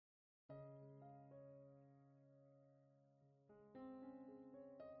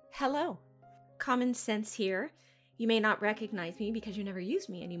Hello. Common sense here. You may not recognize me because you never use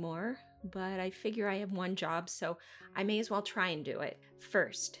me anymore, but I figure I have one job, so I may as well try and do it.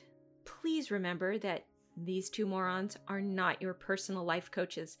 First, please remember that these two morons are not your personal life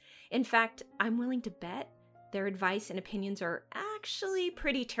coaches. In fact, I'm willing to bet their advice and opinions are actually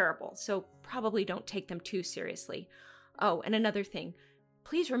pretty terrible, so probably don't take them too seriously. Oh, and another thing.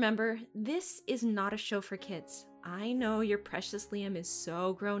 Please remember, this is not a show for kids. I know your precious Liam is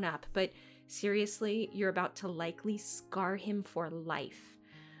so grown up, but seriously, you're about to likely scar him for life.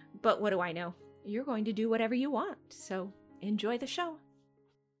 But what do I know? You're going to do whatever you want, so enjoy the show.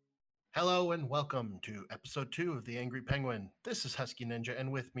 Hello and welcome to episode 2 of The Angry Penguin. This is Huskyn1nja,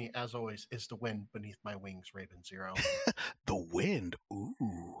 and with me, as always, is the wind beneath my wings, Rabinzero. The wind?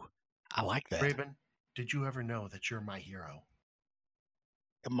 Ooh, I like that. Raven, did you ever know that you're my hero?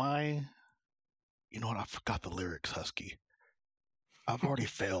 Am I... You know what? I forgot the lyrics, Husky. I've already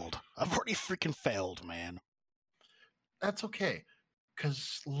failed. I've already freaking failed, man. That's okay,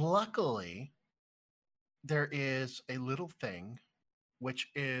 because luckily, there is a little thing, which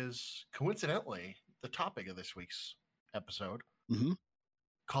is coincidentally the topic of this week's episode,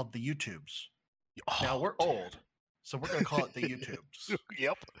 called the YouTubes. Oh, now, we're old, so we're going to call it the YouTubes.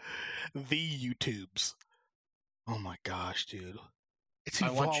 Yep. The YouTubes. Oh my gosh, dude. It's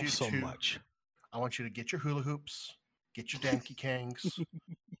evolved so much. I want you to get your hula hoops, get your Danky Kangs,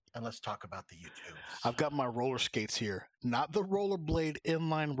 and let's talk about the YouTubes. I've got my roller skates here. Not the rollerblade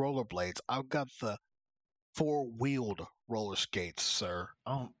inline rollerblades. I've got the four-wheeled roller skates, sir.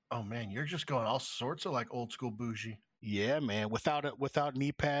 Oh man, you're just going all sorts of like old school bougie. Yeah, man. Without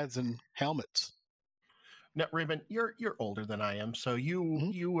knee pads and helmets. Now, Raven, you're older than I am, so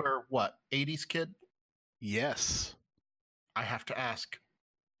you were what, 80s kid? Yes. I have to ask,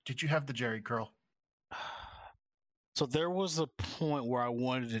 did you have the Jerry curl? So there was a point where I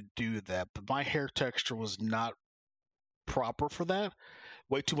wanted to do that, but my hair texture was not proper for that.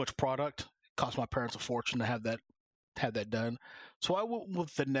 Way too much product. Cost my parents a fortune to have that done. So I went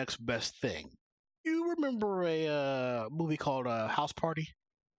with the next best thing. You remember a movie called House Party?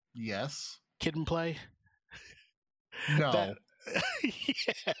 Yes. Kid and Play? No.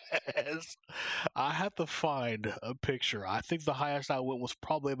 Yes. I have to find a picture. I think the highest I went was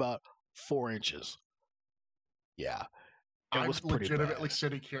probably about 4 inches. Yeah. I'm legitimately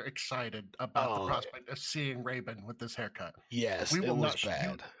sitting here excited about the prospect of seeing Raven with this haircut. Yes, it was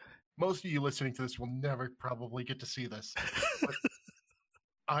bad. Most of you listening to this will never probably get to see this. But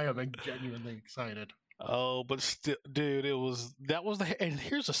I am genuinely excited. Oh, but still, dude, and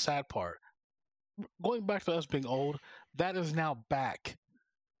here's the sad part. Going back to us being old, that is now back.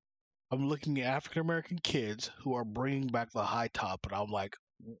 I'm looking at African American kids who are bringing back the high top, and I'm like,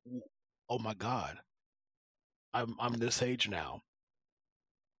 oh my God. I'm this age now.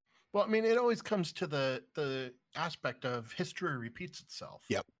 Well, I mean, it always comes to the aspect of history repeats itself.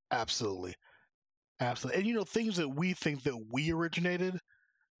 Yep, absolutely. Absolutely. And things that we think that we originated,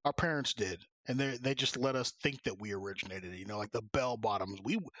 our parents did. And they just let us think that we originated, like the bell bottoms.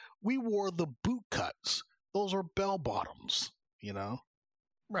 We wore the boot cuts. Those are bell bottoms,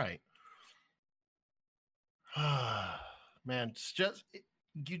 Right. Man, it's just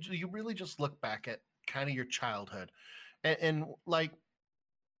you really just look back at kind of your childhood, and like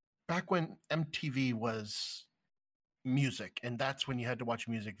back when MTV was music, and that's when you had to watch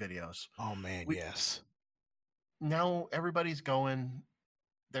music videos. Oh man, yes. Now everybody's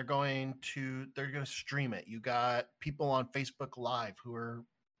they're going to stream it. You got people on Facebook Live who are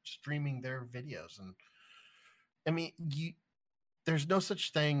streaming their videos, and I mean, there's no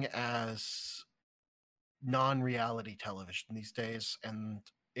such thing as non-reality television these days, and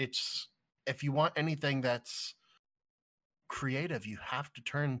if you want anything that's creative, you have to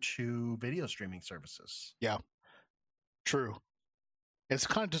turn to video streaming services. Yeah, true. It's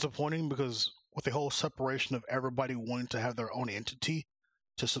kind of disappointing because with the whole separation of everybody wanting to have their own entity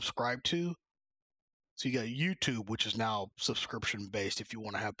to subscribe to, so you got YouTube, which is now subscription based if you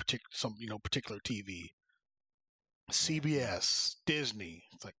want to have particular TV. CBS, Disney.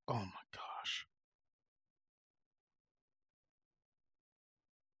 It's like, oh my gosh.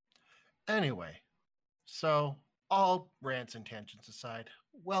 Anyway, so all rants and tangents aside,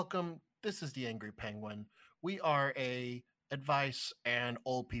 welcome. This is the Angry Penguin. We are a advice and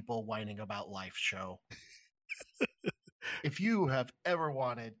old people whining about life show. If you have ever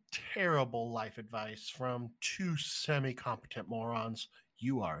wanted terrible life advice from two semi-competent morons,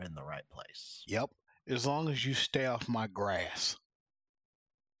 you are in the right place. Yep. As long as you stay off my grass.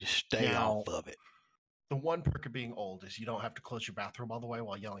 Just stay off of it. The one perk of being old is you don't have to close your bathroom all the way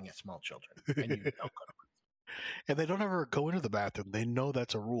while yelling at small children. And you don't go to And they don't ever go into the bathroom. They know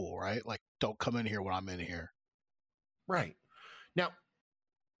that's a rule, right? Like, don't come in here when I'm in here. Right. Now,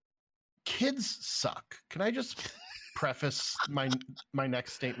 kids suck. Can I just preface my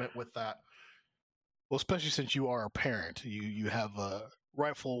next statement with that? Well, especially since you are a parent, you have a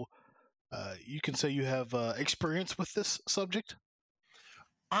rightful. You can say you have experience with this subject.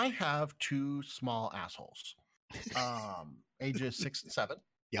 I have two small assholes, ages 6 and 7.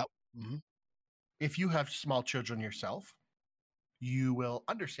 Yep. Mm-hmm. If you have small children yourself, you will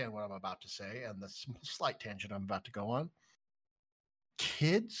understand what I'm about to say and the slight tangent I'm about to go on.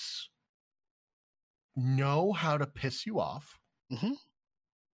 Kids know how to piss you off, Mm-hmm.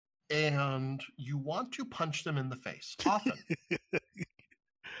 and you want to punch them in the face often.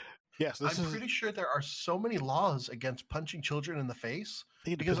 Yes, I'm pretty sure there are so many laws against punching children in the face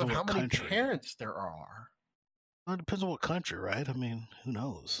it because depends of on how what many country. parents there are. Well, it depends on what country, right? I mean, who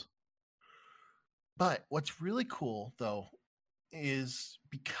knows? But what's really cool, though, is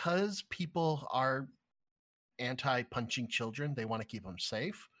because people are anti-punching children, they want to keep them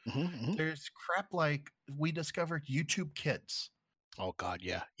safe. Mm-hmm, mm-hmm. There's crap like we discovered YouTube Kids. Oh God,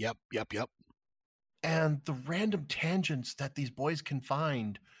 yeah, yep. And the random tangents that these boys can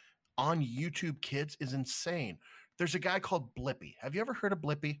find on YouTube Kids is insane. There's a guy called Blippi. Have you ever heard of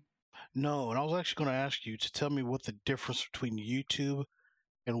Blippi? No, and I was actually going to ask you to tell me what the difference between YouTube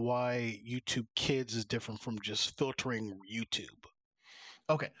and why YouTube Kids is different from just filtering YouTube.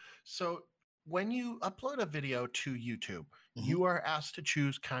 Okay, so when you upload a video to YouTube, Mhm. you are asked to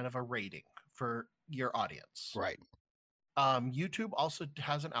choose kind of a rating for your audience. Right. YouTube also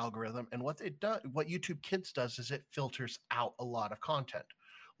has an algorithm, and what YouTube Kids does is it filters out a lot of content.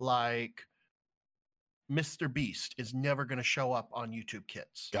 Like Mr. Beast is never going to show up on YouTube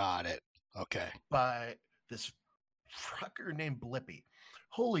Kids. Got it. Okay. But this fucker named Blippi.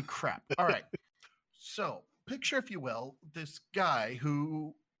 Holy crap. All right. So picture, if you will, this guy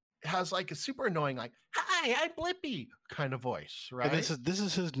who has like a super annoying, like, "Hi, I'm Blippi" kind of voice, right? And this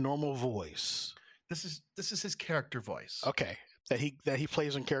is his normal voice. This is his character voice. Okay. That he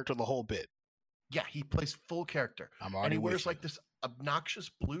plays in character the whole bit. Yeah, he plays full character. And he wears like this obnoxious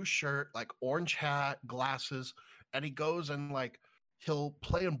blue shirt, like orange hat, glasses, and he goes and like he'll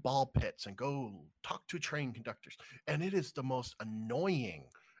play in ball pits and go talk to train conductors. And it is the most annoying,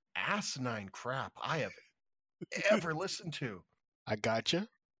 asinine crap I have ever listened to. I gotcha.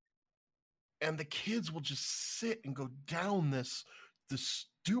 And the kids will just sit and go down this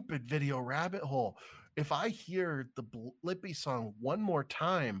stupid video rabbit hole. If I hear the Blippi song one more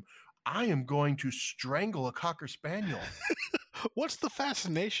time, I am going to strangle a Cocker Spaniel. What's the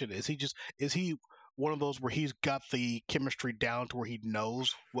fascination? Is he one of those where he's got the chemistry down to where he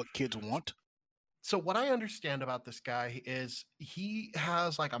knows what kids want? So what I understand about this guy is he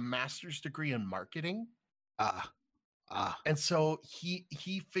has like a master's degree in marketing. And so he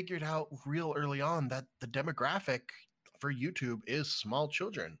figured out real early on that the demographic for YouTube is small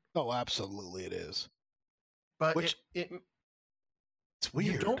children. Oh, absolutely it is. But it's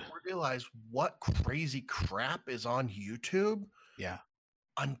weird. You don't realize what crazy crap is on YouTube. Yeah.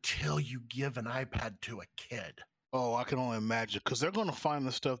 Until you give an iPad to a kid. Oh, I can only imagine, because they're going to find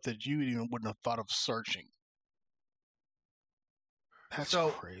the stuff that you even wouldn't have thought of searching. That's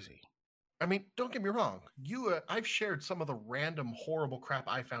crazy. I mean, don't get me wrong. I've shared some of the random horrible crap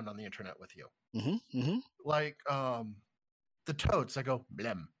I found on the internet with you. Mm-hmm, mm-hmm. Like the toads that go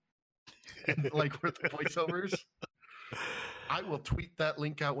blem. Like with the voiceovers. I will tweet that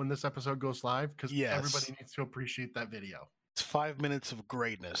link out when this episode goes live because everybody needs to appreciate that video. It's 5 minutes of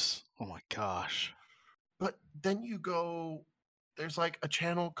greatness. Oh my gosh. But then you go, there's like a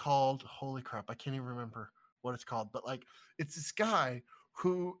channel called, holy crap, I can't even remember what it's called, but like it's this guy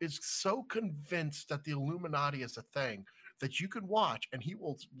who is so convinced that the Illuminati is a thing that you can watch and he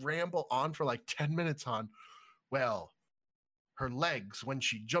will ramble on for like 10 minutes on, well, her legs when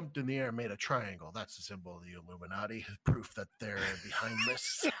she jumped in the air made a triangle. That's the symbol of the Illuminati. Proof that they're behind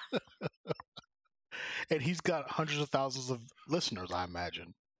this. And he's got hundreds of thousands of listeners, I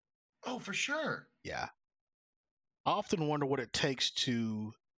imagine. Oh, for sure. Yeah. I often wonder what it takes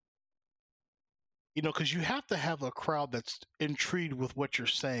to, because you have to have a crowd that's intrigued with what you're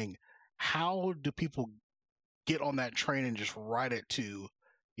saying. How do people get on that train and just ride it to,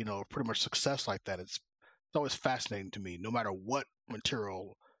 pretty much success like that? It's always fascinating to me, no matter what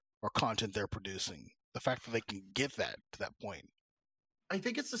material or content they're producing. The fact that they can get that to that point. I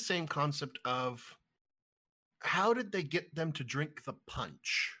think it's the same concept of how did they get them to drink the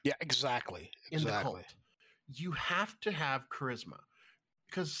punch? Yeah, exactly. In the cult. You have to have charisma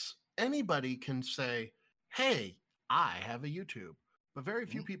because anybody can say, hey, I have a YouTube. But very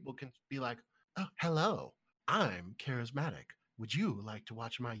few people can be like, oh, hello, I'm charismatic. Would you like to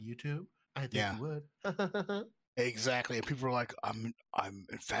watch my YouTube? I think Yeah, you would. exactly. And people are like, I'm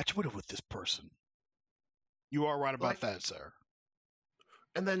infatuated with this person. You are right about Like, that, sir.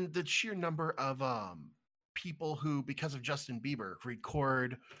 and then the sheer number of people who, because of Justin Bieber,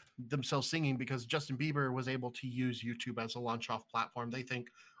 record themselves singing because Justin Bieber was able to use YouTube as a launch off platform. They think,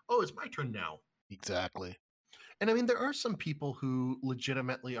 oh, it's my turn now. Exactly. And I mean, there are some people who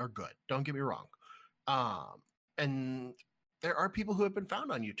legitimately are good. Don't get me wrong. And there are people who have been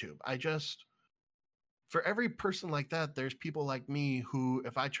found on YouTube. For every person like that, there's people like me who,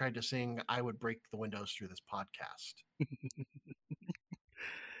 if I tried to sing, I would break the windows through this podcast.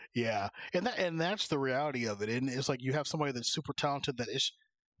 Yeah, and that's the reality of it. And it's like you have somebody that's super talented that is,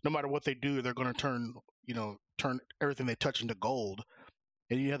 no matter what they do, they're going to turn everything they touch into gold.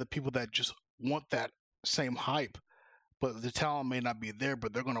 And you have the people that just want that same hype, but the talent may not be there,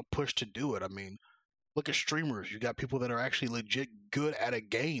 but they're going to push to do it. I mean, look at streamers. You got people that are actually legit good at a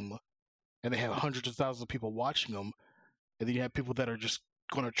game, and they have hundreds of thousands of people watching them. And then you have people that are just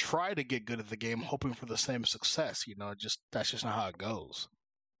going to try to get good at the game, hoping for the same success. That's just not how it goes.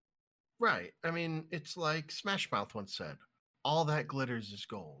 Right. I mean, it's like Smash Mouth once said, all that glitters is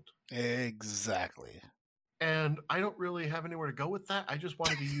gold. Exactly. And I don't really have anywhere to go with that. I just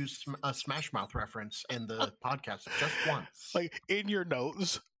wanted to use a Smash Mouth reference in the podcast just once. Like in your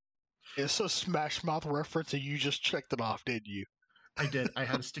notes, it's a Smash Mouth reference, and you just checked it off, didn't you? I did. I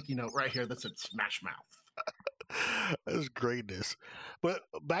had a sticky note right here that said Smash Mouth. That's greatness. But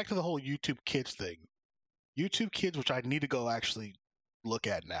back to the whole YouTube Kids thing. YouTube Kids, which I need to go actually look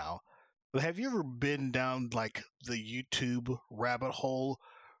at now. But have you ever been down like the YouTube rabbit hole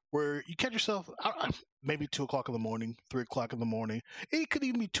where you catch yourself maybe 2 o'clock in the morning, 3 o'clock in the morning? It could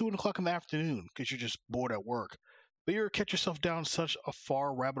even be 2 o'clock in the afternoon because you're just bored at work. But you ever catch yourself down such a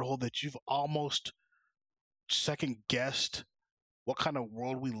far rabbit hole that you've almost second guessed what kind of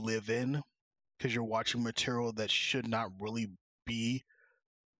world we live in because you're watching material that should not really be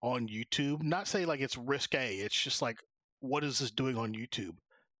on YouTube? Not say like it's risque. It's just like, what is this doing on YouTube?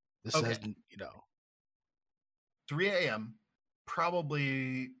 This Okay. says, 3 a.m.,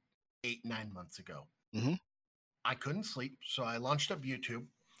 probably 8-9 months ago. Mm-hmm. I couldn't sleep, so I launched up YouTube.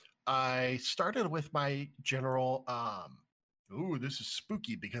 I started with my general, ooh, this is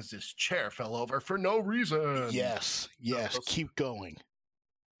spooky because this chair fell over for no reason. Yes, keep going.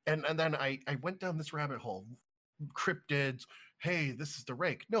 And then I went down this rabbit hole. Cryptids, hey, this is the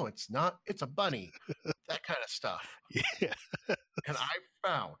rake. No, it's not. It's a bunny. That kind of stuff. Yeah. And I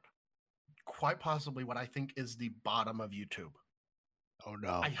found quite possibly what I think is the bottom of YouTube. Oh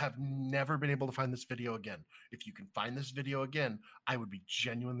no. I have never been able to find this video again. If you can find this video again, I would be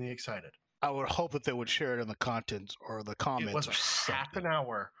genuinely excited. I would hope that they would share it in the contents or the comments. It was or something. half an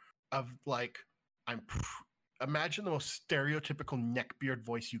hour of like, imagine the most stereotypical neckbeard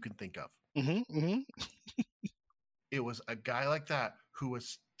voice you can think of. Mm-hmm, mm-hmm. It was a guy like that who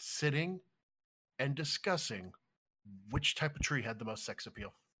was sitting and discussing which type of tree had the most sex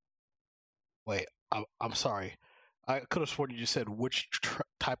appeal. Wait, I'm sorry. I could have sworn you just said which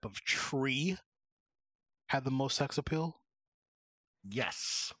type of tree had the most sex appeal.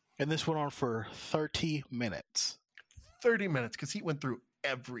 Yes. And this went on for 30 minutes. 30 minutes, because he went through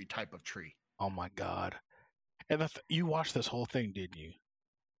every type of tree. Oh my God. And you watched this whole thing, didn't you?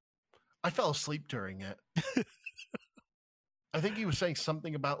 I fell asleep during it. I think he was saying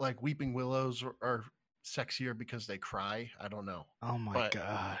something about like weeping willows are sexier because they cry. I don't know. Oh my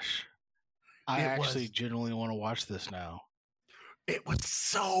gosh. I actually genuinely want to watch this now. It was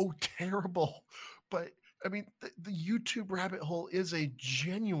so terrible. But I mean, the YouTube rabbit hole is a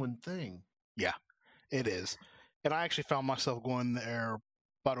genuine thing. Yeah, it is. And I actually found myself going there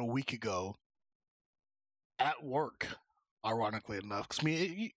about a week ago at work, ironically enough. Because I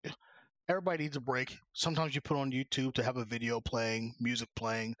mean, everybody needs a break. Sometimes you put on YouTube to have a video playing, music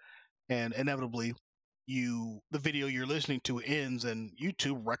playing, and inevitably the video you're listening to ends and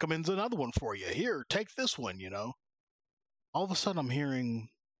YouTube recommends another one for you. Here, take this one, All of a sudden I'm hearing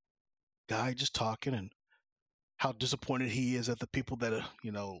guy just talking and how disappointed he is at the people that,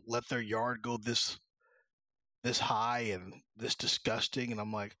 let their yard go this high and this disgusting. And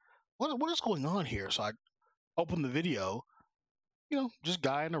I'm like, what is going on here? So I opened the video, just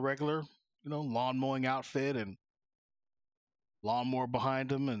guy in a regular, lawn mowing outfit and lawnmower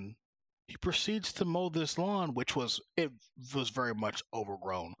behind him. And he proceeds to mow this lawn, which was very much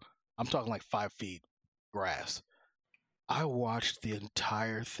overgrown. I'm talking like 5 feet grass. I watched the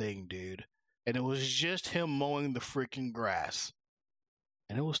entire thing, dude. And it was just him mowing the freaking grass.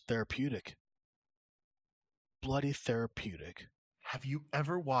 And it was therapeutic. Bloody therapeutic. Have you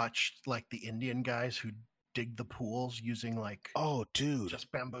ever watched like the Indian guys who dig the pools using like Oh, dude.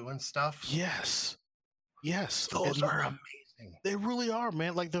 just bamboo and stuff. Yes. Those And are amazing. they really are,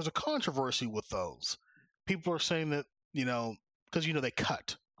 man. Like, there's a controversy with those. People are saying that, because, they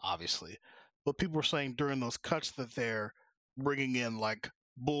cut, obviously. But people are saying during those cuts that they're bringing in, like,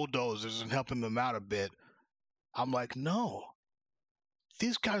 bulldozers and helping them out a bit. I'm like, no.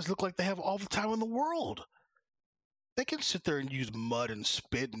 These guys look like they have all the time in the world. They can sit there and use mud and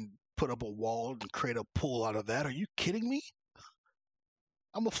spit and put up a wall and create a pool out of that. Are you kidding me?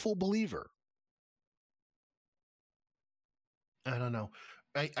 I'm a full believer. I don't know.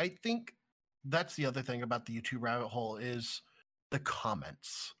 I think that's the other thing about the YouTube rabbit hole is the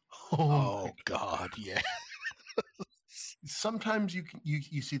comments. Oh God, yeah. Sometimes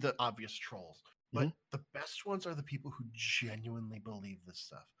you see the obvious trolls, but Mhm. the best ones are the people who genuinely believe this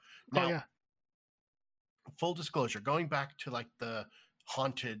stuff. Now, Oh yeah. full disclosure, going back to like the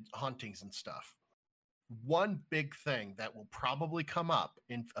hauntings and stuff. One big thing that will probably come up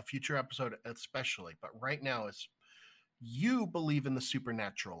in a future episode, especially, but right now is you believe in the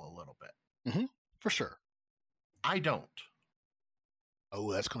supernatural a little bit. For sure. I don't.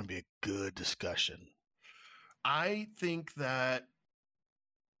 Oh, that's going to be a good discussion. I think that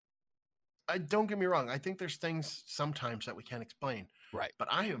don't get me wrong. I think there's things sometimes that we can't explain. Right. But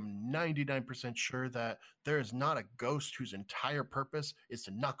I am 99% sure that there is not a ghost whose entire purpose is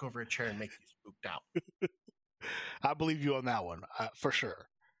to knock over a chair and make you spooked out. I believe you on that one, for sure.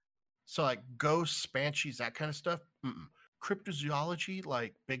 So like ghosts, banshees, that kind of stuff. Cryptozoology,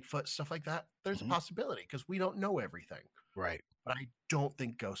 like Bigfoot, stuff like that. There's a possibility because we don't know everything. Right. But I don't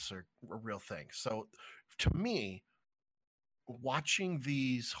think ghosts are a real thing. So to me, watching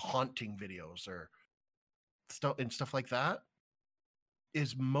these haunting videos or stuff like that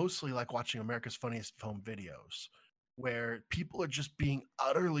is mostly like watching America's Funniest Home Videos, where people are just being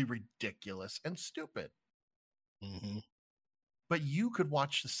utterly ridiculous and stupid. But you could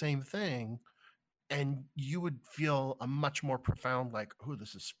watch the same thing and you would feel a much more profound, like, oh,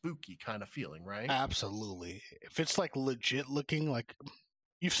 this is spooky kind of feeling, right? Absolutely. If it's like legit looking, like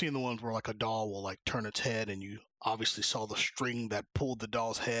you've seen the ones where like a doll will like turn its head and you obviously saw the string that pulled the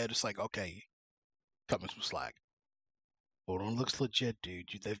doll's head. It's like, okay, cut me some slack. Hold on, looks legit, dude.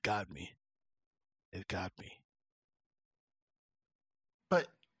 They've got me. They've got me. But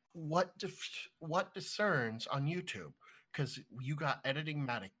what discerns on YouTube? Because you got editing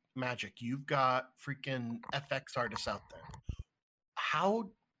magic, you've got freaking FX artists out there. How,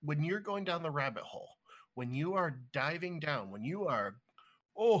 when you're going down the rabbit hole, when you are diving down, when you are,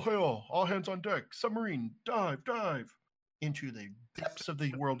 oh hell, all hands on deck, submarine, dive into the depths of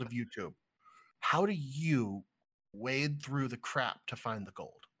the world of YouTube, how do you wade through the crap to find the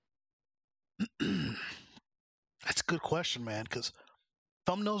gold? That's a good question, man, because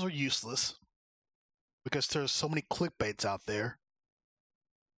thumbnails are useless because there's so many clickbaits out there.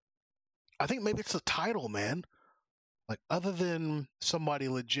 I think maybe it's the title, man. Like, other than somebody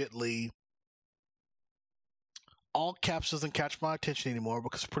legitly, all caps doesn't catch my attention anymore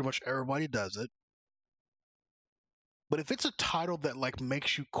because pretty much everybody does it. But if it's a title that like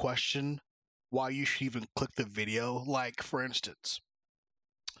makes you question why you should even click the video, like for instance,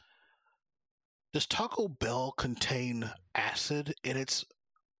 does Taco Bell contain acid in its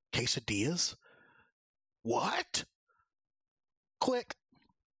quesadillas? What? Click.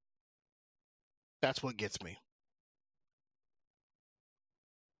 That's what gets me.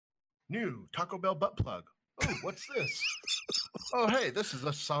 New Taco Bell butt plug. Oh, what's this? Oh, hey, this is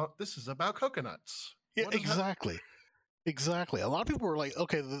a song. This is about coconuts. Yeah, exactly. Exactly. A lot of people were like,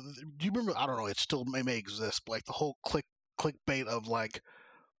 okay, do you remember? I don't know. It still may exist, but like the whole clickbait of like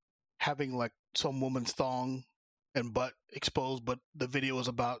having like some woman's thong and butt exposed, but the video is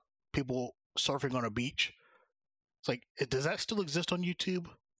about people surfing on a beach. It's like, does that still exist on YouTube?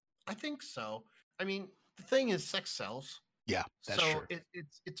 I think so. I mean, the thing is, sex sells. Yeah, that's so true.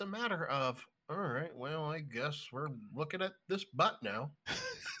 It's a matter of, all right, well, I guess we're looking at this butt now.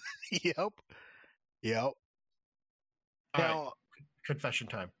 Yep. All right, confession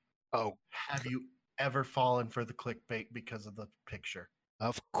time. Oh, have you ever fallen for the clickbait because of the picture?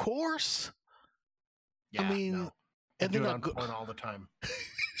 Of course. Yeah, I mean, no. And do it on porn all the time.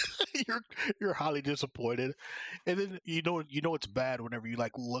 You're highly disappointed, and then you know it's bad whenever you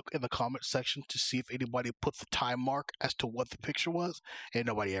like look in the comment section to see if anybody put the time mark as to what the picture was, and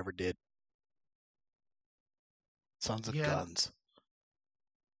nobody ever did. Sons of guns.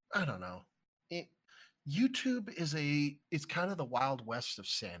 I don't know. YouTube is kind of the Wild West of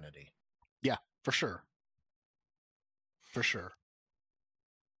sanity. Yeah, for sure. For sure.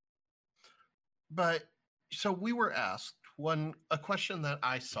 But so we were asked a question that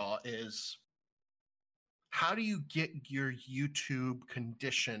I saw is, How do you get your YouTube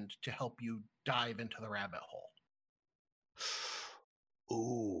conditioned to help you dive into the rabbit hole?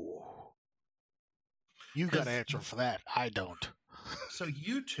 Ooh. You got an answer for that. I don't. So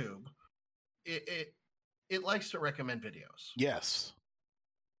YouTube, it likes to recommend videos. Yes.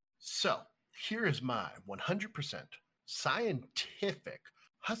 So here is my 100% scientific,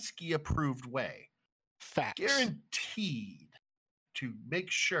 Husky approved way, Facts. guaranteed to make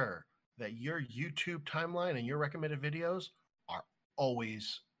sure that your YouTube timeline and your recommended videos are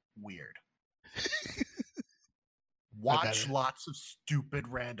always weird. Watch lots of stupid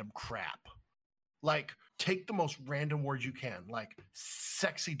random crap. Like, take the most random word you can, like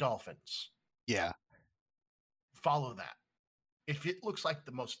sexy dolphins. Yeah. Follow that. If it looks like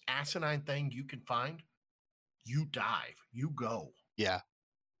the most asinine thing you can find, you dive, you go. Yeah.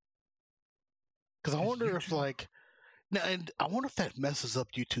 Because I wonder if, like, now, and I wonder if that messes up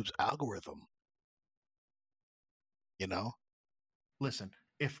YouTube's algorithm. You know? Listen,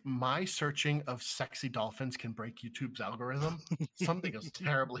 if my searching of sexy dolphins can break YouTube's algorithm, something is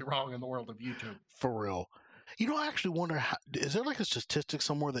terribly wrong in the world of YouTube. For real. You know, I actually wonder, is there like a statistic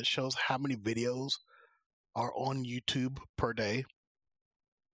somewhere that shows how many videos are on YouTube per day?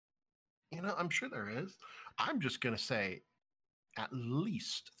 You know, I'm sure there is. I'm just going to say at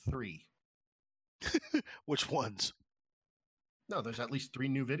least 3. Which ones? No, there's at least 3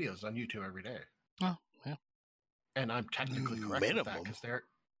 new videos on YouTube every day. Oh, yeah. And I'm technically correct with that because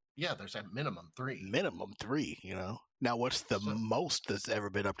there's at minimum 3. Minimum 3, you know. Now, what's the most that's ever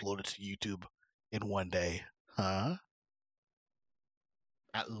been uploaded to YouTube in one day? Huh?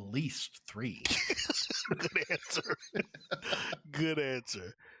 At least 3. Good answer. Good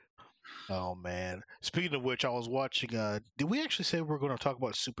answer. Oh, man. Speaking of which, I was watching, did we actually say we're going to talk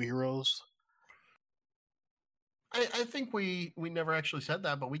about superheroes? I think we never actually said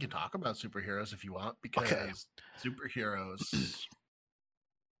that, but we can talk about superheroes if you want, because superheroes.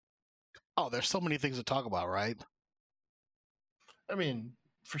 Oh, there's so many things to talk about, right? I mean,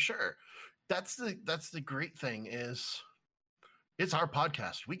 for sure. That's the great thing is it's our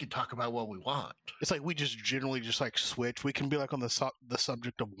podcast. We can talk about what we want. It's like we just generally just like switch. We can be like on the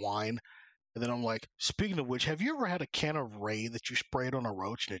subject of wine, and then I'm like, speaking of which, have you ever had a can of Ray that you sprayed on a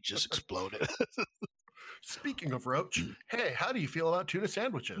roach and it just exploded? Speaking of roach, hey, how do you feel about tuna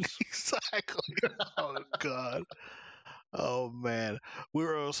sandwiches? Exactly. Oh, God. Oh, man. We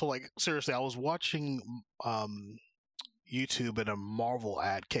were also like, seriously, I was watching YouTube and a Marvel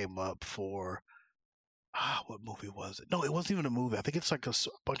ad came up for, what movie was it? No, it wasn't even a movie. I think it's like a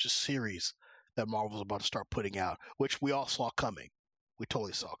bunch of series that Marvel's about to start putting out, which we all saw coming. We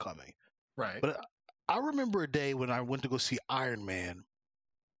totally saw coming. Right. But I remember a day when I went to go see Iron Man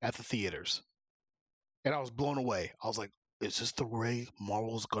at the theaters. And I was blown away. I was like, is this the way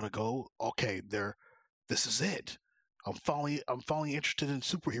Marvel's gonna go? Okay, this is it. I'm finally interested in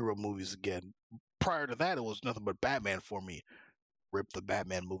superhero movies again. Prior to that, it was nothing but Batman for me. Rip the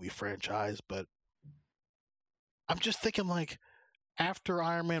Batman movie franchise, but I'm just thinking like after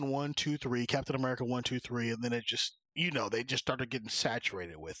Iron Man 1, 2, 3, Captain America 1, 2, 3, and then it just they just started getting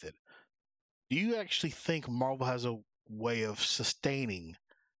saturated with it. Do you actually think Marvel has a way of sustaining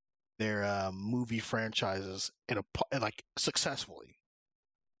their movie franchises like successfully?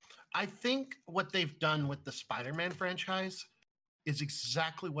 I think what they've done with the Spider-Man franchise is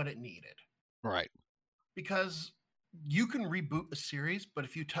exactly what it needed. Right. Because you can reboot a series, but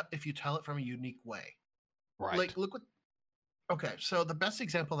if you tell it from a unique way. Right. Like look what. Okay, so the best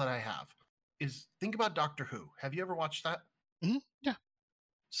example that I have is think about Doctor Who. Have you ever watched that? Mm-hmm. Yeah.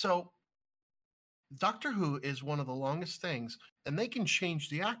 So Doctor Who is one of the longest things, and they can change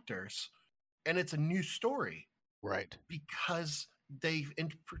the actors, and it's a new story. Right. Because they've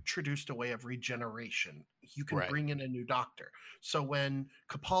introduced a way of regeneration. You can bring in a new doctor. So when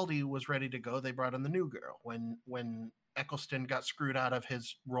Capaldi was ready to go, they brought in the new girl. When Eccleston got screwed out of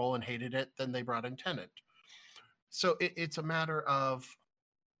his role and hated it, then they brought in Tennant. So it's a matter of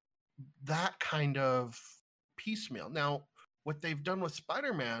that kind of piecemeal. Now, what they've done with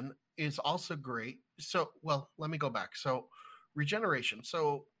Spider-Man is also great. So, well, let me go back. So, regeneration.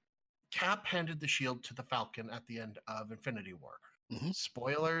 So, Cap handed the shield to the Falcon at the end of Infinity War. Mm-hmm.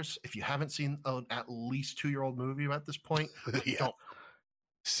 Spoilers, if you haven't seen an at least 2-year-old movie at this point, don't.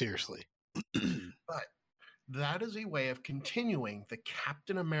 Seriously. But that is a way of continuing the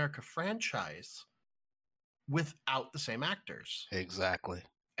Captain America franchise without the same actors. Exactly.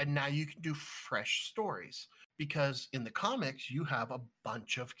 And now you can do fresh stories because in the comics, you have a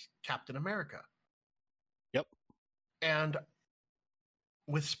bunch of Captain America. Yep. And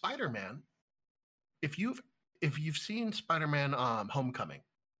with Spider-Man, if you've seen Spider-Man Homecoming,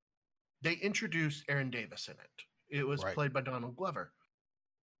 they introduced Aaron Davis in it. It was Right. played by Donald Glover.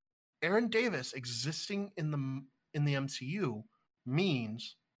 Aaron Davis existing in the MCU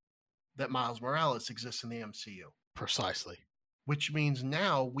means that Miles Morales exists in the MCU. Precisely. Which means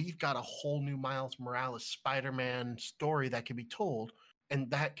now we've got a whole new Miles Morales Spider-Man story that can be told,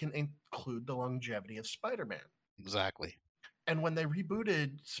 and that can include the longevity of Spider-Man. Exactly. And when they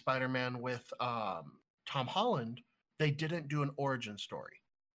rebooted Spider-Man with Tom Holland, they didn't do an origin story.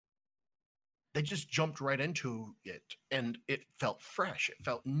 They just jumped right into it, and it felt fresh. It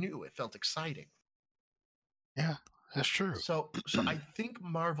felt new. It felt exciting. Yeah, that's true. So I think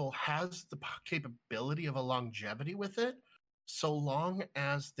Marvel has the capability of a longevity with it, so long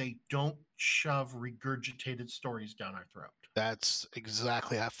as they don't shove regurgitated stories down our throat. That's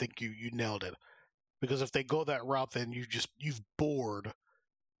exactly. I think you nailed it. Because if they go that route, then you've bored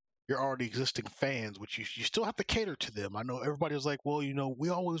your already existing fans, which you still have to cater to them. I know everybody was like, well, we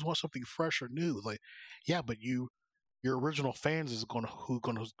always want something fresh or new. Like, yeah, but your original fans is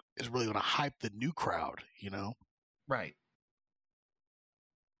really gonna hype the new crowd. Right.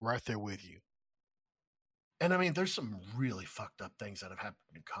 Right there with you. And I mean, there's some really fucked up things that have happened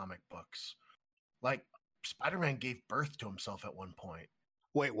in comic books. Like, Spider-Man gave birth to himself at one point.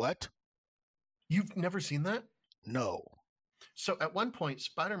 Wait, what? You've never seen that? No. So at one point,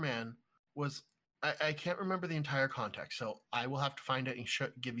 Spider-Man was, I can't remember the entire context, so I will have to find it and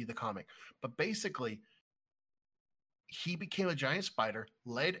give you the comic. But basically, he became a giant spider,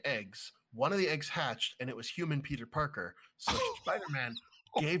 laid eggs. One of the eggs hatched, and it was human Peter Parker. So Spider-Man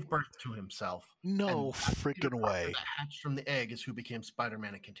gave birth to himself. No freaking way. That hatched from the egg is who became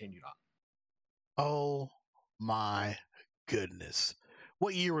Spider-Man and continued on. Oh my goodness.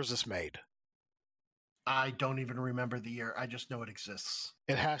 What year was this made? I don't even remember the year. I just know it exists.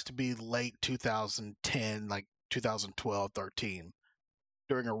 It has to be late 2010, like 2012, 13,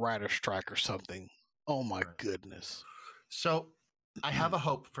 during a writer's strike or something. Oh my goodness. So I have a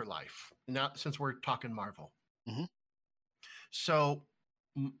hope for life now, since we're talking Marvel. Mm-hmm. So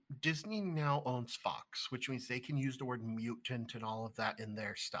Disney now owns Fox, which means they can use the word mutant and all of that in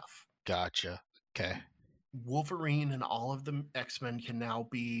their stuff. Gotcha. Okay. Wolverine and all of the X-Men can now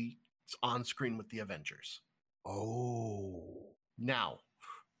be on screen with the Avengers. Oh. Now,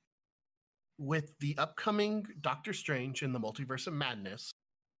 with the upcoming Doctor Strange in the Multiverse of Madness,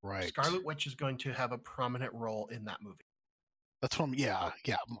 right, Scarlet Witch is going to have a prominent role in that movie. That's what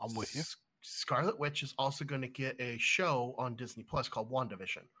I'm with you. Scarlet Witch is also going to get a show on Disney Plus called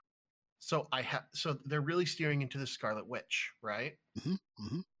WandaVision. So they're really steering into the Scarlet Witch, right? Mm-hmm.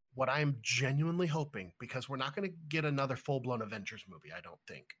 Mm-hmm. What I am genuinely hoping, because we're not going to get another full-blown Avengers movie, I don't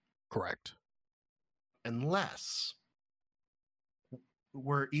think. Correct. Unless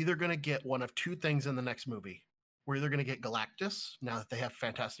we're either going to get one of two things in the next movie. We're either going to get Galactus, now that they have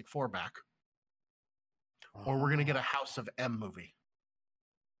Fantastic Four back, or we're going to get a House of M movie.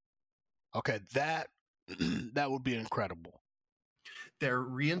 Okay, that would be incredible. They're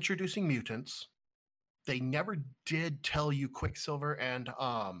reintroducing mutants. They never did tell you Quicksilver and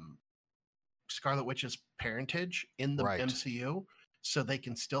Scarlet Witch's parentage in the MCU, so they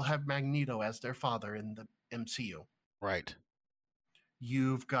can still have Magneto as their father in the MCU. Right.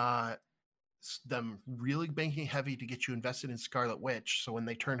 You've got them really banking heavy to get you invested in Scarlet Witch, so when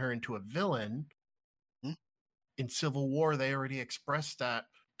they turn her into a villain in Civil War, they already expressed that,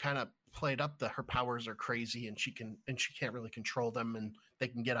 kind of played up that her powers are crazy and she can't really control them and they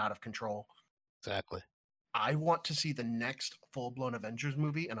can get out of control. Exactly. I want to see the next full-blown Avengers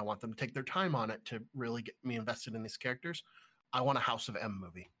movie, and I want them to take their time on it to really get me invested in these characters. I want a House of M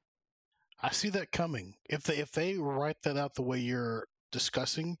movie. I see that coming. If they write that out the way you're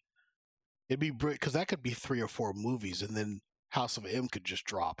discussing, it'd be great, because that could be 3 or 4 movies, and then House of M could just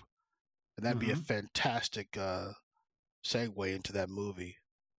drop, and that'd be a fantastic segue into that movie.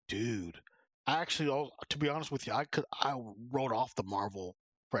 Dude, I actually, to be honest with you, I wrote off the Marvel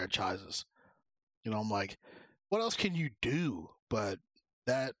franchises. I'm like, what else can you do? But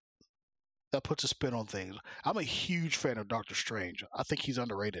that puts a spin on things. I'm a huge fan of Doctor Strange. I think he's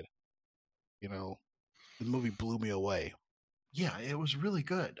underrated. The movie blew me away. Yeah, it was really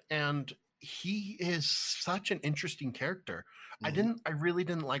good. And he is such an interesting character. I really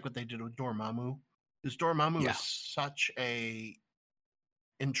didn't like what they did with Dormammu. Because Dormammu is such a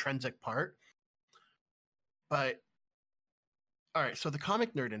intrinsic part. But all right, so the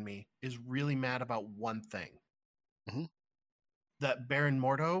comic nerd in me is really mad about one thing. That Baron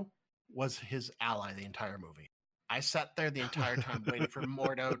Mordo was his ally the entire movie. I sat there the entire time waiting for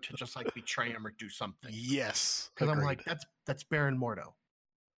Mordo to just like betray him or do something. Yes. Because I'm like, that's Baron Mordo.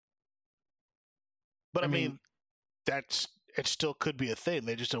 But I mean, that's it still could be a thing.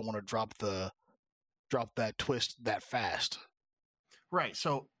 They just don't want to drop that twist that fast. Right.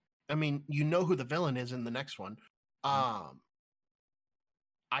 So, I mean, you know who the villain is in the next one. I'm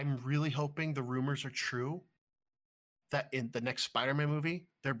really hoping the rumors are true that in the next Spider-Man movie,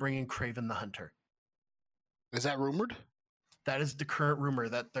 they're bringing Kraven the Hunter. Is that rumored? That is the current rumor,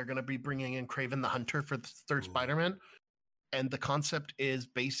 that they're going to be bringing in Kraven the Hunter for the third Spider-Man. And the concept is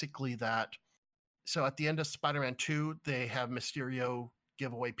basically that. So at the end of Spider-Man 2, they have Mysterio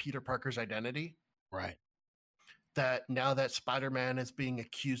give away Peter Parker's identity. Right. That now that Spider-Man is being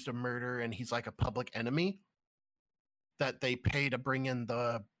accused of murder and he's like a public enemy, that they pay to bring in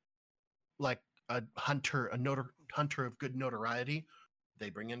a hunter of good notoriety. They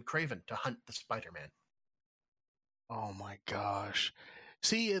bring in Kraven to hunt the Spider-Man. Oh my gosh.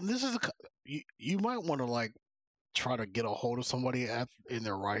 See, and this is you might want to like try to get a hold of somebody in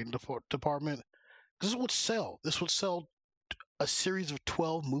their writing department. This would sell. This would sell a series of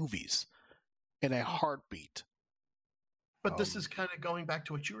 12 movies in a heartbeat. But this is kind of going back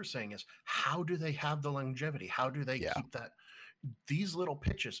to what you were saying, is how do they have the longevity? How do they keep that? These little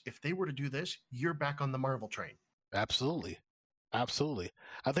pitches, if they were to do this, you're back on the Marvel train. Absolutely. Absolutely.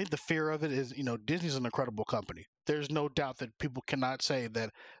 I think the fear of it is, Disney's an incredible company. There's no doubt that people cannot say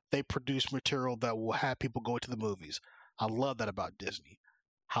that they produce material that will have people go to the movies. I love that about Disney.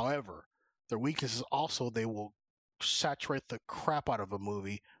 However, their weakness is also they will saturate the crap out of a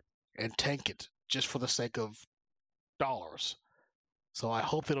movie and tank it just for the sake of dollars. So I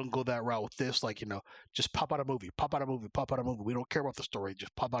hope they don't go that route with this. Like, just pop out a movie, pop out a movie, pop out a movie. We don't care about the story.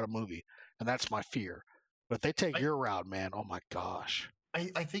 Just pop out a movie. And that's my fear. But if they take your route, man, oh my gosh.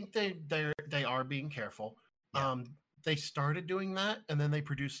 I think they are being careful. Yeah. They started doing that, and then they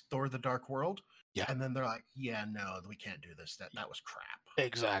produced Thor: The Dark World. Yeah. And then they're like, yeah, no, we can't do this. That was crap.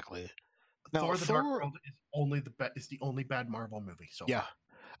 Exactly. Thor: The Dark World is the only bad Marvel movie so far.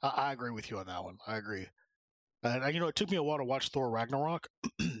 I agree with you on that one. I agree. And it took me a while to watch Thor Ragnarok,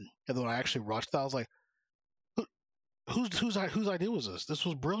 and then when I actually watched that, I was like, whose idea was this? This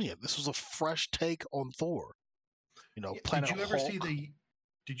was brilliant. This was a fresh take on Thor. Planet Did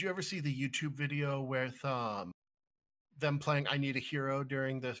you ever see the YouTube video with them playing "I Need a Hero"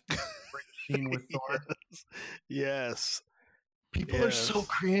 during the scene with Thor? Yes. People are so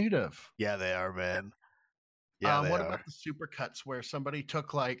creative. Yeah, they are, man. Yeah. What about the supercuts where somebody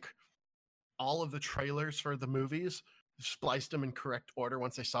took like all of the trailers for the movies, spliced them in correct order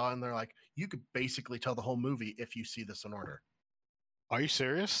once they saw it, and they're like, you could basically tell the whole movie if you see this in order. Are you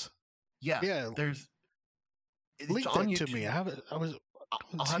serious? Yeah. It's link on that YouTube. To me. I'll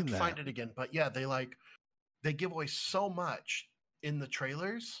have to find it again. But yeah, they give away so much in the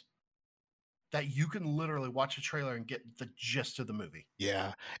trailers that you can literally watch a trailer and get the gist of the movie.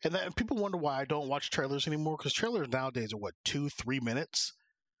 Yeah. And people wonder why I don't watch trailers anymore, because trailers nowadays are 2-3 minutes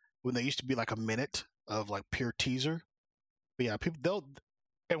when they used to be like a minute of like pure teaser. But yeah,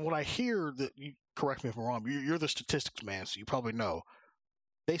 and when I hear that, you correct me if I'm wrong, you're the statistics man, so you probably know.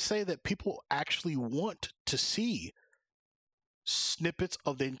 They say that people actually want to see snippets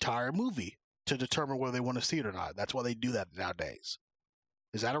of the entire movie to determine whether they want to see it or not. That's why they do that nowadays.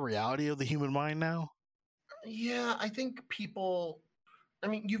 Is that a reality of the human mind now? Yeah, I think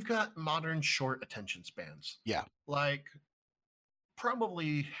you've got modern short attention spans. Yeah. Like,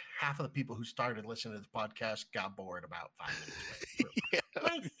 probably half of the people who started listening to the podcast got bored about 5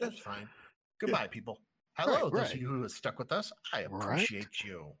 minutes. That's fine. Goodbye, people. Hello, those of you who have stuck with us. I appreciate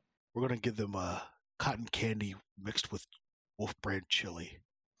you. We're going to give them cotton candy mixed with Wolf Brand chili.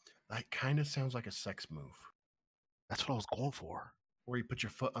 That kind of sounds like a sex move. That's what I was going for. Where you put your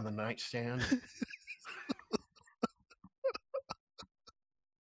foot on the nightstand.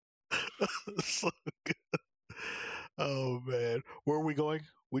 So good. Oh, man. Where are we going?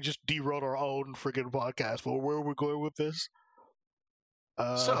 We just derailed our own freaking podcast. Well, where are we going with this?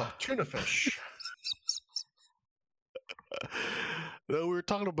 Tuna fish. No, we were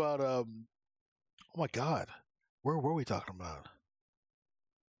talking about, oh my God. Where were we talking about?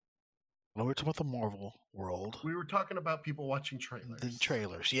 No, we were talking about the Marvel world. We were talking about people watching trailers. The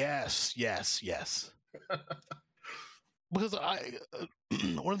trailers. Yes. Because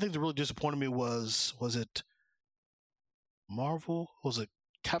one of the things that really disappointed me was it Marvel? Was it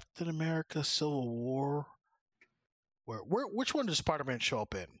Captain America: Civil War? Which one does Spider-Man show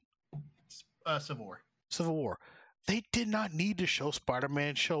up in? Civil War. Civil War. They did not need to show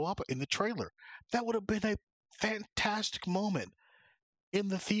Spider-Man show up in the trailer. That would have been a fantastic moment in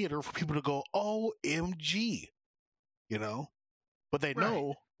the theater for people to go, OMG, But they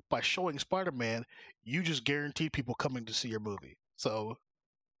know by showing Spider-Man, you just guaranteed people coming to see your movie. So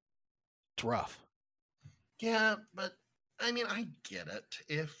it's rough. Yeah, but I mean, I get it.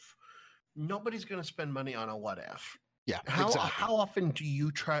 If nobody's going to spend money on a what if, Yeah, how exactly. how often do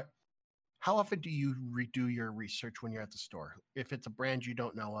you try? How often do you redo your research when you're at the store? If it's a brand you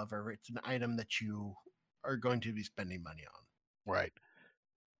don't know of, or it's an item that you are going to be spending money on. Right.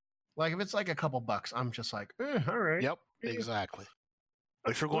 Like if it's like a couple bucks, I'm just like, all right. Yep, exactly.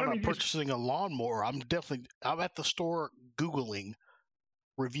 If you're Let going me out purchasing a lawnmower, I'm at the store Googling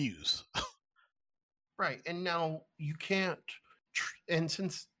reviews. Right. And now you can't, and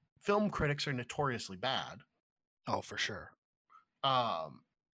since film critics are notoriously bad, Oh, for sure.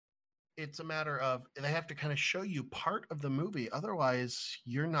 It's a matter of they have to kind of show you part of the movie. Otherwise,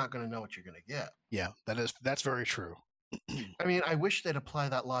 you're not going to know what you're going to get. Yeah, that's very true. I mean, I wish they'd apply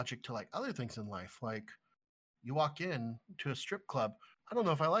that logic to like other things in life. Like you walk in to a strip club. I don't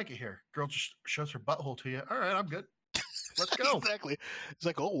know if I like it here. Girl just shows her butthole to you. All right, I'm good. Let's go. Exactly. It's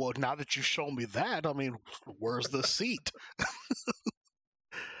like, oh, well, now that you show me that, I mean, where's the seat?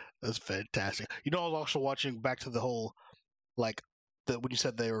 That's fantastic. You know, I was also watching back to the whole, like, when you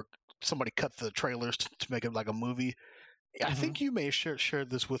said somebody cut the trailers to make it like a movie. I think you may have shared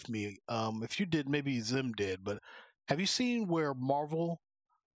this with me. If you did, maybe Zim did, but have you seen where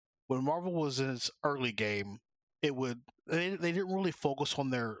when Marvel was in its early game, they didn't really focus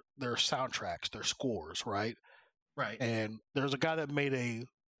on their soundtracks, their scores, right? Right. And there's a guy that made a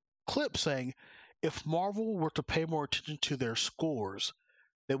clip saying if Marvel were to pay more attention to their scores,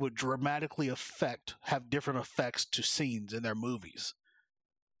 they would dramatically have different effects to scenes in their movies.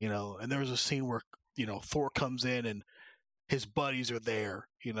 You know, and there's a scene where, you know, Thor comes in and his buddies are there,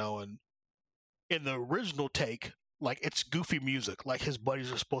 you know, and in the original take, like it's goofy music, like his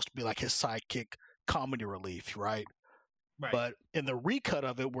buddies are supposed to be like his sidekick comedy relief, right? Right. But in the recut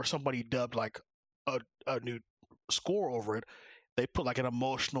of it, where somebody dubbed like a new score over it, they put like an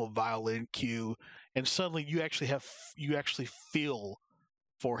emotional violin cue, and suddenly you actually feel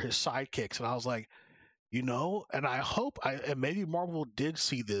for his sidekicks. And I was like, you know, and I hope and maybe Marvel did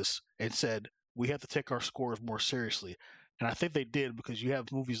see this and said we have to take our scores more seriously, and I think they did, because you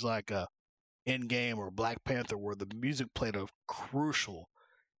have movies like Endgame or Black Panther where the music played a crucial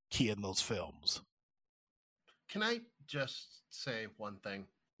key in those films. Can I just say one thing?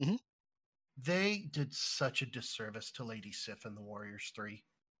 Mm-hmm. They did such a disservice to Lady Sif and the Warriors 3.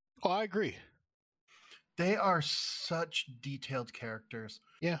 Oh, I agree. They are such detailed characters.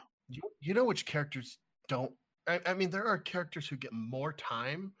 Yeah. You know which characters don't? I mean, there are characters who get more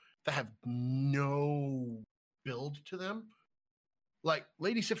time that have no build to them. Like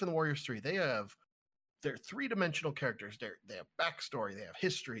Lady Sif and the Warriors 3, they're three-dimensional characters. They have backstory, they have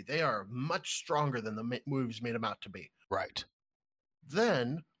history. They are much stronger than the movies made them out to be. Right.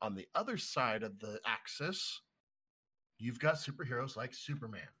 Then on the other side of the axis, you've got superheroes like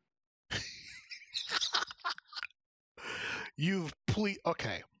Superman.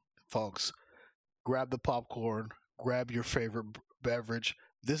 Okay, folks, grab the popcorn, grab your favorite beverage.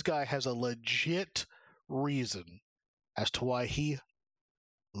 This guy has a legit reason as to why he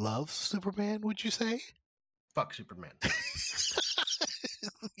loves Superman, would you say? Fuck Superman.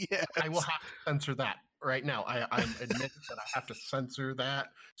 Yeah. I will have to censor that right now. I'm admitting that I have to censor that.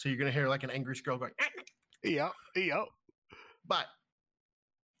 So you're going to hear like an angry squirrel going, Yeah. But,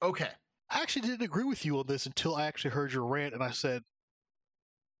 okay. I actually didn't agree with you on this until I actually heard your rant, and I said,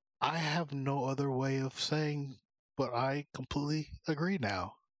 I have no other way of saying, but I completely agree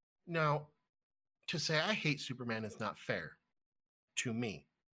now. Now, to say I hate Superman is not fair to me,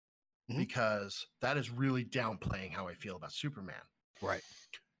 because that is really downplaying how I feel about Superman. Right.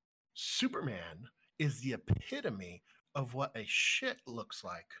 Superman is the epitome of what a shit looks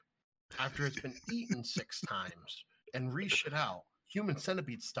like after it's been eaten 6 times and re-shit out, human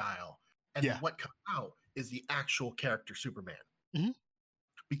centipede style. And what comes out is the actual character Superman.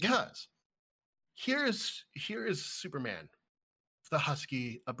 Because here is Superman, the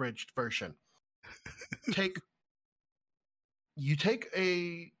Husky abridged version. You take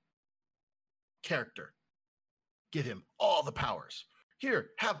a character, give him all the powers.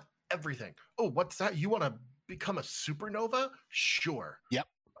 Here, have everything. Oh, what's that? You want to become a supernova? Sure. Yep.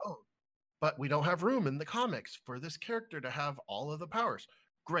 Oh, but we don't have room in the comics for this character to have all of the powers.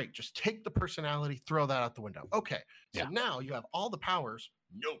 Great. Just take the personality, throw that out the window. Okay. So now you have all the powers,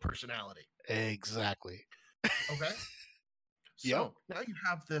 no personality. Exactly. Okay. So now you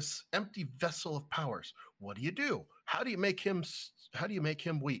have this empty vessel of powers. What do? How do you make him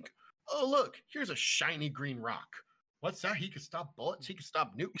weak? Oh, look, here's a shiny green rock. What's that? He can stop bullets. He can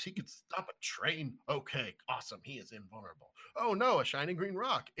stop nukes. He can stop a train. Okay, awesome. He is invulnerable. Oh no, a shiny green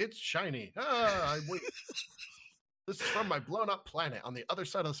rock. It's shiny. I'm weak. This is from my blown up planet on the other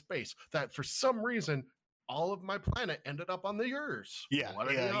side of space that for some reason all of my planet ended up on the yours. Yeah, What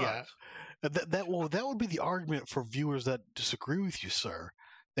are the odds? That would be the argument for viewers that disagree with you, sir.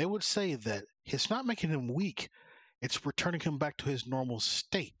 They would say that it's not making him weak; it's returning him back to his normal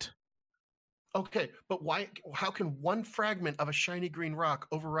state. Okay, but why? How can one fragment of a shiny green rock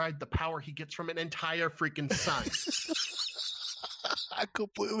override the power he gets from an entire freaking sun? I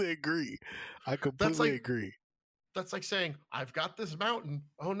completely agree. Agree. That's like saying, I've got this mountain.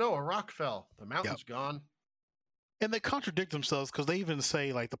 Oh no, a rock fell. The mountain's gone. And they contradict themselves because they even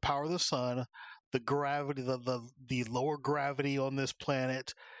say like the power of the sun, the gravity, the lower gravity on this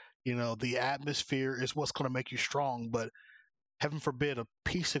planet, the atmosphere is what's going to make you strong. But heaven forbid a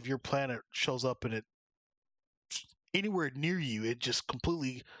piece of your planet shows up and it anywhere near you, it just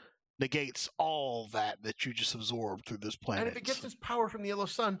completely negates all that you just absorbed through this planet. And if it gets its power from the yellow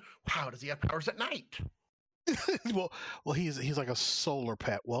sun, how does he have powers at night? well, he's like a solar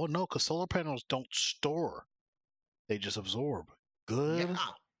panel. Well, no, because solar panels don't store; they just absorb. Good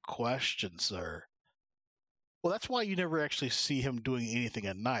question, sir. Well, that's why you never actually see him doing anything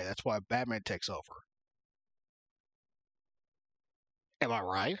at night. That's why Batman takes over. Am I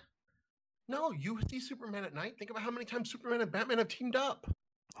right? No, you see Superman at night. Think about how many times Superman and Batman have teamed up.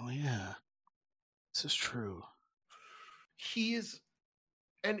 Oh yeah, this is true. He's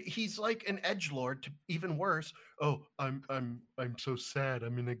like an edgelord, to even worse. Oh, I'm so sad.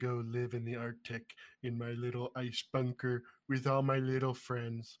 I'm gonna go live in the Arctic in my little ice bunker with all my little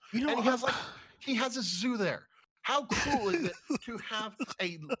friends. And he has a zoo there. How cool is it to have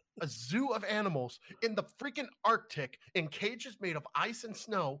a zoo of animals in the freaking Arctic in cages made of ice and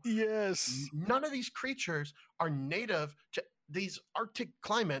snow? Yes. None of these creatures are native to these Arctic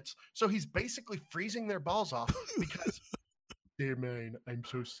climates, so he's basically freezing their balls off because they're mine. I'm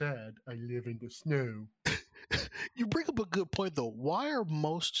so sad. I live in the snow. You bring up a good point, though. Why are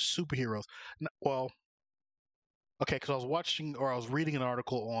most superheroes? Well, okay, because I was reading an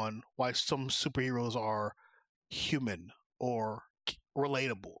article on why some superheroes are human or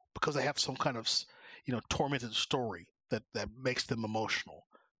relatable because they have some kind of tormented story that makes them emotional.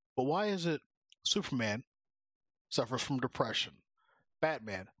 But why is it Superman suffers from depression,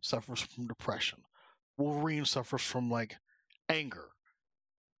 Batman suffers from depression, Wolverine suffers from like anger?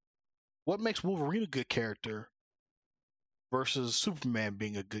 What makes Wolverine a good character versus Superman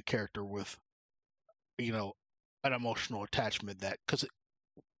being a good character with an emotional attachment? That because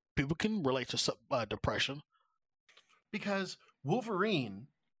people can relate to depression. Because Wolverine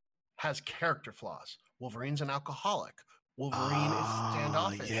has character flaws. Wolverine's an alcoholic. Wolverine is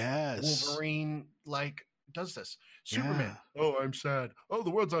standoffish. Yes. Wolverine does this. Superman. Yeah. Oh, I'm sad. Oh, the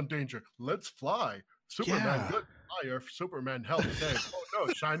world's on danger. Let's fly. Superman, good fire. Superman, help save. Oh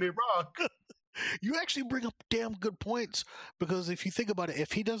no, shiny rock. You actually bring up damn good points because if you think about it,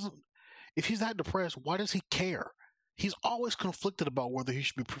 if he's that depressed, why does he care? He's always conflicted about whether he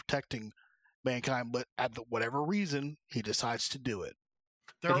should be protecting mankind, but at whatever reason, he decides to do it.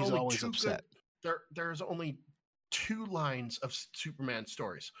 He's always upset. There's only two lines of Superman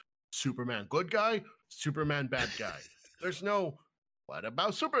stories: Superman good guy, Superman bad guy. There's no what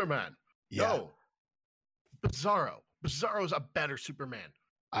about Superman? Yeah. No. Bizarro. Bizarro's a better Superman.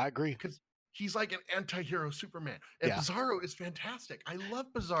 I agree. Because he's like an anti-hero Superman. And Bizarro is fantastic. I love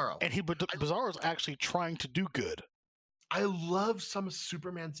Bizarro. And Bizarro's actually trying to do good. I love some of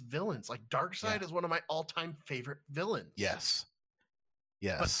Superman's villains. Like Darkseid is one of my all-time favorite villains. Yes.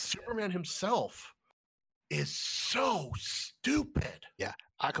 But Superman himself is so stupid. Yeah,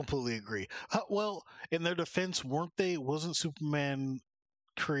 I completely agree. Well, in their defense, wasn't Superman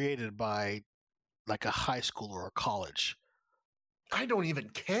created by like a high school or a college? I don't even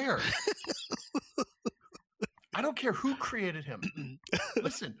care. I don't care who created him.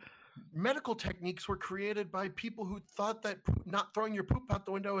 Listen, medical techniques were created by people who thought that not throwing your poop out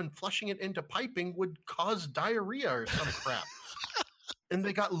the window and flushing it into piping would cause diarrhea or some crap. And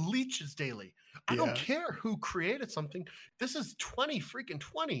they got leeches daily. I don't care who created something. This is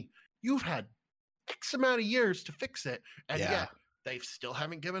 2020. You've had X amount of years to fix it. And yet they still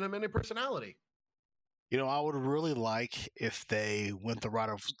haven't given him any personality. I would really like if they went the route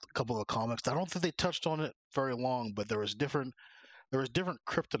of a couple of comics. I don't think they touched on it very long, but there was different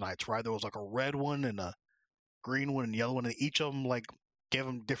kryptonites, right? There was like a red one and a green one and yellow one, and each of them like gave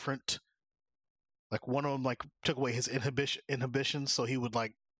him different. Like one of them like took away his inhibitions, so he would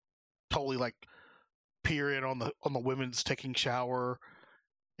like totally like peer in on the women's taking shower,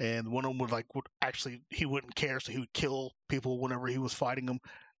 and one of them would actually he wouldn't care, so he would kill people whenever he was fighting them.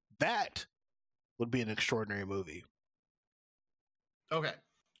 That would be an extraordinary movie. Okay,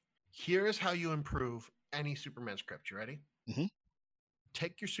 here's how you improve any Superman script. You ready? Mm-hmm.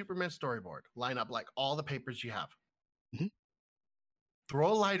 take your Superman storyboard, line up like all the papers you have, Mhm.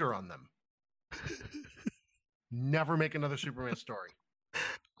 throw a lighter on them. Never make another Superman story.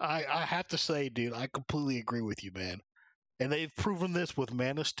 I have to say, dude, I completely agree with you, man. And they've proven this with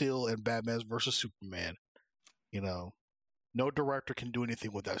Man of Steel and Batman versus Superman. You know, no director can do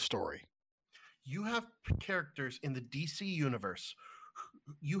anything with that story. You have characters in the DC universe.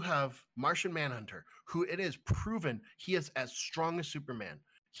 You have Martian Manhunter, who it is proven he is as strong as Superman.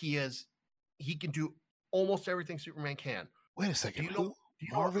 He can do almost everything Superman can. Wait a second. Do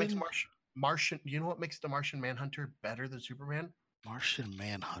you know what makes Martian? Do you know what makes the Martian Manhunter better than Superman? Martian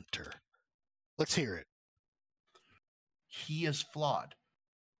Manhunter. Let's hear it. He is flawed.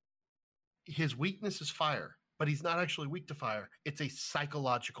 His weakness is fire, but he's not actually weak to fire. It's a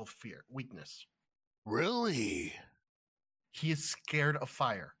psychological weakness. Really? He is scared of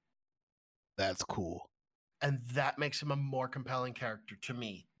fire. That's cool. And that makes him a more compelling character to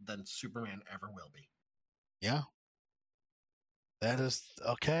me than Superman ever will be. Yeah. That is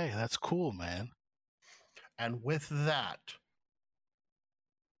okay. That's cool, man. And with that,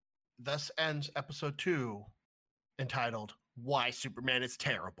 thus ends episode 2, entitled Why Superman is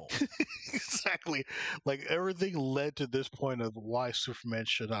Terrible. Exactly. Like everything led to this point of why Superman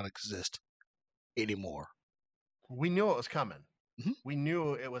should not exist anymore. We knew it was coming. Mhm. We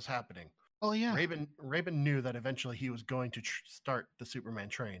knew it was happening. Oh yeah. Rabin knew that eventually he was going to start the Superman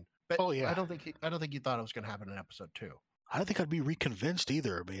train. But Oh yeah. I don't think he thought it was going to happen in episode 2. I don't think I'd be reconvinced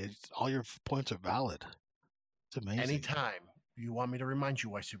either. I mean, all your points are valid. It's amazing. Anytime you want me to remind you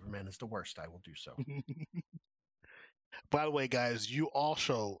why Superman is the worst, I will do so. By the way, guys, you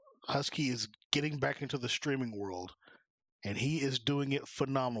also, Husky is getting back into the streaming world, and he is doing it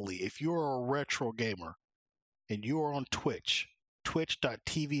phenomenally. If you're a retro gamer and you are on Twitch,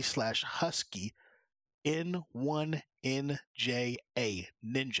 twitch.tv/Huskyn1nja,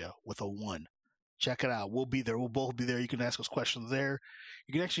 ninja with a 1. Check it out. We'll be there. We'll both be there. You can ask us questions there.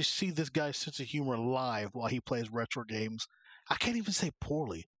 You can actually see this guy's sense of humor live while he plays retro games. I can't even say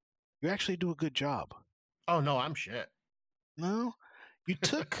poorly. You actually do a good job. Oh, no, I'm shit. No? You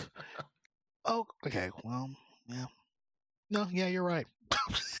took... Oh, okay. Well, yeah. No, yeah, you're right.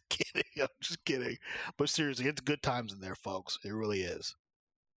 I'm just kidding. I'm just kidding. But seriously, it's good times in there, folks. It really is.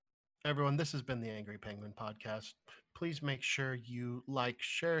 Everyone, this has been the Angry Penguin Podcast. Please make sure you like,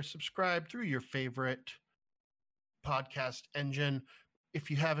 share, subscribe through your favorite podcast engine.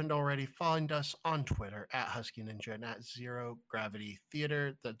 If you haven't already, find us on Twitter at Huskyn1nja and at Zero Gravity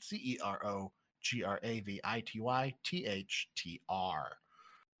Theater. That's ZeroGravithyThr.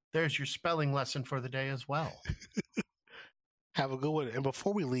 There's your spelling lesson for the day as well. Have a good one. And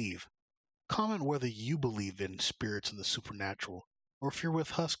before we leave, comment whether you believe in spirits and the supernatural, or if you're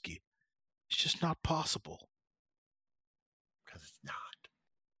with Husky. It's just not possible. Because it's not.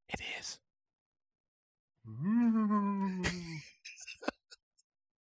 It is. Ooh.